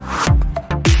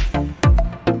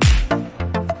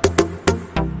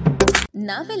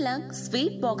ನಾವೆಲ್ಲ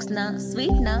sweet box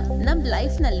sweet ನಮ್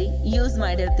life ನಲ್ಲಿ ಯೂಸ್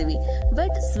ಮಾಡಿರ್ತೀವಿ.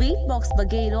 ಬಟ್ ಸ್ವೀಟ್ ಬಾಕ್ಸ್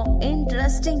ಬಗ್ಗೆ ಇರೋ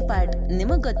ಇಂಟ್ರೆಸ್ಟಿಂಗ್ ಪಾರ್ಟ್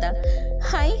ನಿಮಗ್ ಗೊತ್ತಾ?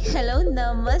 ಹಾಯ್, ಹಲೋ,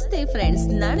 ನಮಸ್ತೆ ಫ್ರೆಂಡ್ಸ್,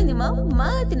 ನಾನು ನಿಮ್ಮ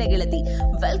ಮಾತಿನ ಗೆಳತಿ.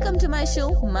 ವೆಲ್ಕಮ್ ಟು ಮೈ ಶೋ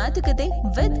ಮಾತುಕತೆ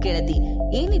ವಿತ್ ಗೆಳತಿ.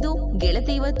 ಏನಿದು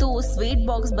ಗೆಳತಿ ಇವತ್ತು ಸ್ವೀಟ್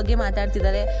ಬಾಕ್ಸ್ ಬಗ್ಗೆ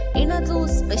ಮಾತಾಡ್ತಿದ್ದಾರೆ, ಏನಾದ್ರೂ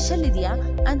ಸ್ಪೆಷಲ್ ಇದೆಯಾ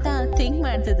ಅಂತ ಥಿಂಕ್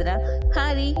ಮಾಡ್ತಿದ್ರ?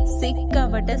 ಹಾರಿ,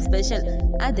 ಸಿಕ್ಕಾಪಟ್ಟೆ ಸ್ಪೆಷಲ್.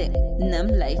 ಅದೇ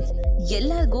ನಮ್ ಲೈಫ್.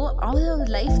 ಎಲ್ಲರಿಗೂ ಅವ್ರವ್ರ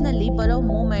ಲೈಫ್ ನಲ್ಲಿ ಬರೋ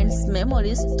ಮೂಮೆಂಟ್ಸ್,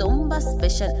 ಮೆಮೊರೀಸ್ ತುಂಬಾ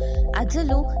ಸ್ಪೆಷಲ್.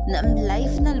 ಅದ್ರಲ್ಲೂ ನಮ್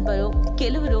ಲೈಫ್ ನಲ್ಲಿ ಬರೋ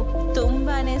ಕೆಲವರು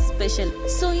ತುಂಬಾನೇ ಸ್ಪೆಷಲ್.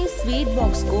 ಸೊ ಈ ಸ್ವೀಟ್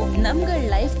ಬಾಕ್ಸ್ಗೂ ನಮ್ಗಳ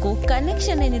ಲೈಫ್ಗೂ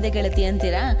ಕನೆಕ್ಷನ್ ಏನಿದೆ ಗೆಳತಿ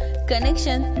ಅಂತೀರಾ?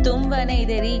 ಕನೆಕ್ಷನ್ ತುಂಬಾನೇ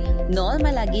ಇದೆ ರೀ.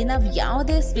 ನಾರ್ಮಲ್ ಆಗಿ ನಾವ್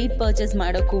ಯಾವುದೇ ಸ್ವೀಟ್ ಪರ್ಚೇಸ್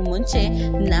ಮಾಡೋಕ್ಕೂ ಮುಂಚೆ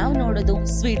ನಾವ್ ನೋಡೋದು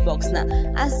ಸ್ವೀಟ್ ಬಾಕ್ಸ್ ನ.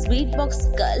 ಆ ಸ್ವೀಟ್ ಬಾಕ್ಸ್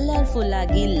ಕಲರ್ಫುಲ್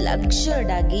ಆಗಿ,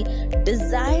 ಲಕ್ಸರ್ಡ್ ಆಗಿ,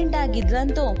 ಡಿಸೈನ್ಡ್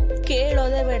ಆಗಿದ್ರಂತೂ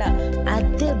ಕೇಳೋದೇ ಬೇಡ,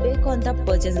 ಅದೇ ಬೇಕು ಅಂತ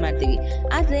ಪರ್ಚೇಸ್ ಮಾಡ್ತೀವಿ.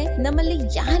 ಆದ್ರೆ ನಮ್ಮಲ್ಲಿ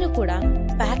ಯಾರು ಕೂಡ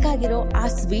ಪ್ಯಾಕ್ ಆಗಿರೋ ಆ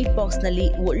ಸ್ವೀಟ್ ಬಾಕ್ಸ್ ನಲ್ಲಿ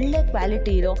ಒಳ್ಳೆ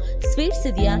ಕ್ವಾಲಿಟಿ ಇರೋ ಸ್ವೀಟ್ಸ್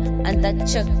ಇದೆಯಾ ಅಂತ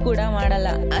ಚೆಕ್ ಕೂಡ ಮಾಡಲ್ಲ.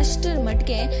 ಅಷ್ಟರ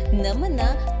ಮಟ್ಟಿಗೆ ನಮ್ಮನ್ನ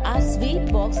ಆ ಸ್ವೀಟ್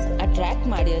ಬಾಕ್ಸ್ ಅಟ್ರಾಕ್ಟ್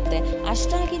ಮಾಡಿರುತ್ತೆ.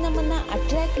 ಅಷ್ಟಾಗಿ ನಮ್ಮನ್ನ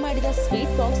ಅಟ್ರಾಕ್ಟ್ ಮಾಡಿದ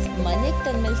ಸ್ವೀಟ್ ಬಾಕ್ಸ್ ಮನೆಗೆ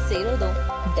ತಂದ್ಮೇಲೆ ಸೇರೋದು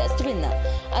ಡಸ್ಟ್ಬಿನ್.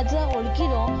 ಅದ್ರ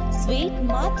ಒಳಗಿರೋ ಸ್ವೀಟ್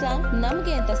ಮಾತ್ರ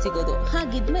ನಮ್ಗೆ ಅಂತ ಸಿಗೋದು.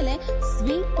 ಹಾಗಿದ್ಮೇಲೆ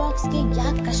ಸ್ವೀಟ್ ಬಾಕ್ಸ್ಗೆ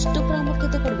ಯಾಕಷ್ಟು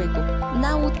ಪ್ರಾಮುಖ್ಯತೆ ಕೊಡ್ಬೇಕು?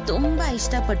 ನಾವು ತುಂಬಾ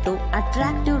ಇಷ್ಟಪಟ್ಟು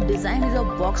ಅಟ್ರಾಕ್ಟಿವ್ ಡಿಸೈನ್ ಇರೋ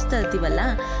ಬಾಕ್ಸ್ ತರ್ತೀವಲ್ಲ,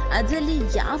 ಅದ್ರಲ್ಲಿ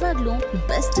ಯಾವಾಗ್ಲೂ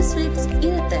ಬೆಸ್ಟ್ ಸ್ವೀಟ್ಸ್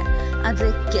ಇರುತ್ತೆ. ಆದ್ರೆ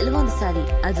ಕೆಲವೊಂದು ಸಾರಿ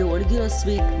ಅದ್ರ ಒಳಗಿರೋ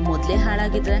ಸ್ವೀಟ್ ಮೊದ್ಲೇ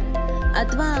ಹಾಳಾಗಿದ್ರೆ,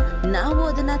 ಅಥವಾ ನಾವು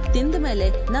ಅದನ್ನ ತಿಂದ ಮೇಲೆ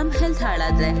ನಮ್ ಹೆಲ್ತ್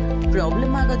ಹಾಳಾದ್ರೆ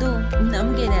ಪ್ರಾಬ್ಲಮ್ ಆಗೋದು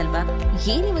ನಮ್ಗೇನೆ ಅಲ್ವಾ?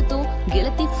 ಏನಿವತ್ತು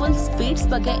ಗೆಳತಿ ಫುಲ್ ಸ್ವೀಟ್ಸ್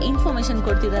ಬಗ್ಗೆ ಇನ್ಫಾರ್ಮೇಶನ್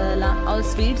ಕೊಡ್ತಿದಾರಲ್ಲ, ಅವ್ರ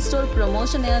ಸ್ವೀಟ್ ಸ್ಟೋರ್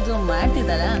ಪ್ರಮೋಷನ್ ಏನಾದ್ರು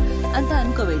ಮಾಡ್ತಿದಾರ ಅಂತ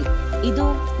ಅನ್ಕೋಬೇಡಿ. ಇದು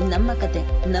ನಮ್ಮ ಕತೆ,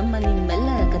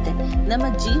 ನಿಮ್ಮೆಲ್ಲರ ಕತೆ. ನಮ್ಮ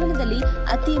ಜೀವನದಲ್ಲಿ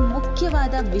ಅತಿ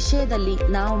ಮುಖ್ಯವಾದ ವಿಷಯದಲ್ಲಿ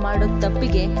ನಾವು ಮಾಡೋ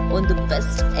ತಪ್ಪಿಗೆ ಒಂದು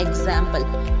ಬೆಸ್ಟ್ ಎಕ್ಸಾಂಪಲ್.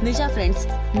 ನಿಜ ಫ್ರೆಂಡ್ಸ್,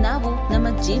 ನಾವು ನಮ್ಮ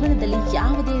ಜೀವನದಲ್ಲಿ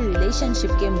ಯಾವುದೇ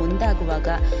ರಿಲೇಶನ್ಶಿಪ್ಗೆ ಮುಂದಾಗುವಾಗ,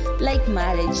 like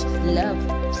marriage, love,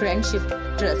 friendship,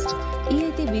 trust, ಈ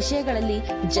ರೀತಿ ವಿಷಯಗಳಲ್ಲಿ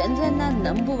ಜನರನ್ನ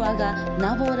ನಂಬುವಾಗ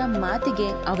ನಾವು ಅವರ ಮಾತಿಗೆ,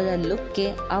 ಅವರ ಲುಕ್ಗೆ,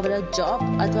 ಅವರ ಜಾಬ್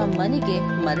ಅಥವಾ ಮನೆಗೆ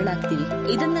ಮರಳಾಗ್ತೀವಿ.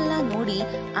 ಇದನ್ನೆಲ್ಲ ನೋಡಿ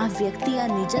ಆ ವ್ಯಕ್ತಿಯ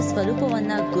ನಿಜ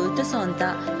ಸ್ವರೂಪವನ್ನ ಗುರುತಿಸೋಂತ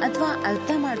ಅಥವಾ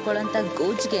ಅರ್ಥ ಮಾಡ್ಕೊಳ್ಳೋಂತ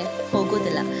ಗೋಜ್ಗೆ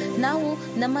ಹೋಗೋದಿಲ್ಲ. ನಾವು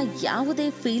ನಮ್ಮ ಯಾವುದೇ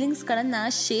ಫೀಲಿಂಗ್ಸ್ ಗಳನ್ನ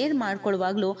ಶೇರ್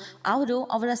ಮಾಡ್ಕೊಳ್ಳುವಾಗ್ಲೂ ಅವರು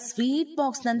ಅವರ ಸ್ವೀಟ್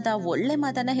ಬಾಕ್ಸ್ ನಂತ ಒಳ್ಳೆ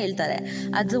ಮಾತನ್ನ ಹೇಳ್ತಾರೆ.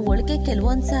 ಅದ್ರ ಒಳಗೆ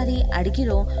ಕೆಲವೊಂದ್ಸಾರಿ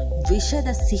ಅಡಗಿರೋ ವಿಷದ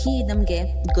ಸಿಹಿ ನಮ್ಗೆ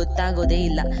ಗೊತ್ತಾಗೋದೇ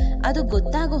ಇಲ್ಲ. ಅದು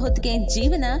ಗೊತ್ತಾಗೋ ಹೊತ್ತಿಗೆ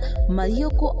ಜೀವನ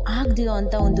ಮರೆಯೋಕ್ಕೂ ಆಗದಿರೋ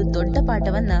ಅಂತ ಒಂದು ದೊಡ್ಡ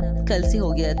ಪಾಠವನ್ನ ಕಲಿಸಿ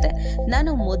ಹೋಗಿರುತ್ತೆ.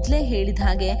 ನಾನು ಮೊದ್ಲೇ ಹೇಳಿದ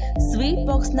ಹಾಗೆ ಸ್ವೀಟ್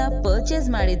ಬಾಕ್ಸ್ ನ ಪರ್ಚೇಸ್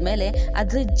ಮಾಡಿದ್ಮೇಲೆ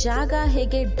ಅದ್ರ ಜಾಗ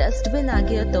ಹೇಗೆ ಡಸ್ಟ್ ಬಿನ್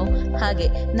ಆಗಿರುತ್ತೋ, ಹಾಗೆ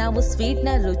ನಾವು ಸ್ವೀಟ್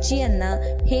ನ ರುಚಿಯನ್ನ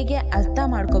ಹೇಗೆ ಅರ್ಥ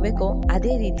ಮಾಡ್ಕೋಬೇಕೋ,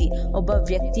 ಅದೇ ರೀತಿ ಒಬ್ಬ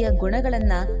ವ್ಯಕ್ತಿಯ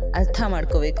ಗುಣಗಳನ್ನ ಅರ್ಥ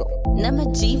ಮಾಡ್ಕೋಬೇಕು. ನಮ್ಮ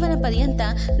ಜೀವನ ಪರ್ಯಂತ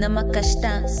ನಮ್ಮ ಕಷ್ಟ,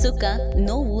 ಸುಖ,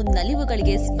 ನೋವು,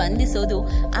 ನಲಿವುಗಳಿಗೆ ಸ್ಪಂದಿಸೋದು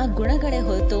ಆ ಗುಣಗಳೇ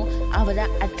ಹೊರತು ಅವರ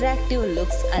ಅಟ್ರಾಕ್ಟಿವ್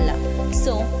ಲುಕ್ಸ್ ಅಲ್ಲ.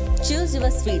 So choose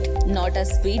your sweet, not a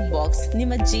sweet box.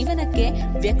 ನಿಮ್ಮ ಜೀವನಕ್ಕೆ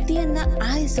ವ್ಯಕ್ತಿಯನ್ನ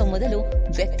ಆರಿಸೋ ಮೊದಲು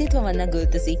ವ್ಯಕ್ತಿತ್ವವನ್ನ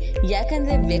ಗುರುತಿಸಿ.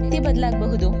 ಯಾಕಂದ್ರೆ ವ್ಯಕ್ತಿ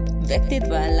ಬದಲಾಗಬಹುದು,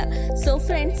 ವ್ಯಕ್ತಿತ್ವ ಅಲ್ಲ. ಸೊ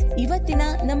ಫ್ರೆಂಡ್ಸ್, ಇವತ್ತಿನ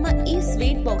ನಮ್ಮ ಈ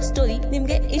ಸ್ವೀಟ್ ಬಾಕ್ಸ್ ಸ್ಟೋರಿ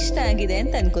ನಿಮ್ಗೆ ಇಷ್ಟ ಆಗಿದೆ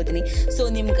ಅಂತ ಅನ್ಕೋತೀನಿ. ಸೊ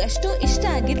ನಿಮ್ಗಷ್ಟು ಇಷ್ಟ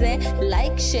ಆಗಿದ್ರೆ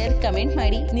ಲೈಕ್, ಶೇರ್, ಕಮೆಂಟ್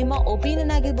ಮಾಡಿ. ನಿಮ್ಮ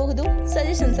ಒಪಿನಿಯನ್ ಆಗಿರಬಹುದು,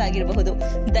 ಸಜೆಷನ್ಸ್ ಆಗಿರಬಹುದು,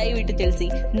 ದಯವಿಟ್ಟು ತಿಳಿಸಿ.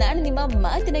 ನಾನು ನಿಮ್ಮ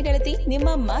ಮಾತಿನ ಗೆಳತಿ, ನಿಮ್ಮ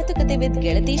ಮಾತುಕತೆ ವಿತ್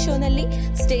ಗೆಳತಿ ಶೋನಲ್ಲಿ.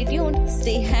 Stay tuned,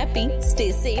 stay happy, stay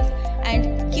safe and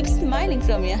keep smiling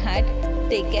from your heart.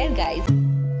 Take care guys.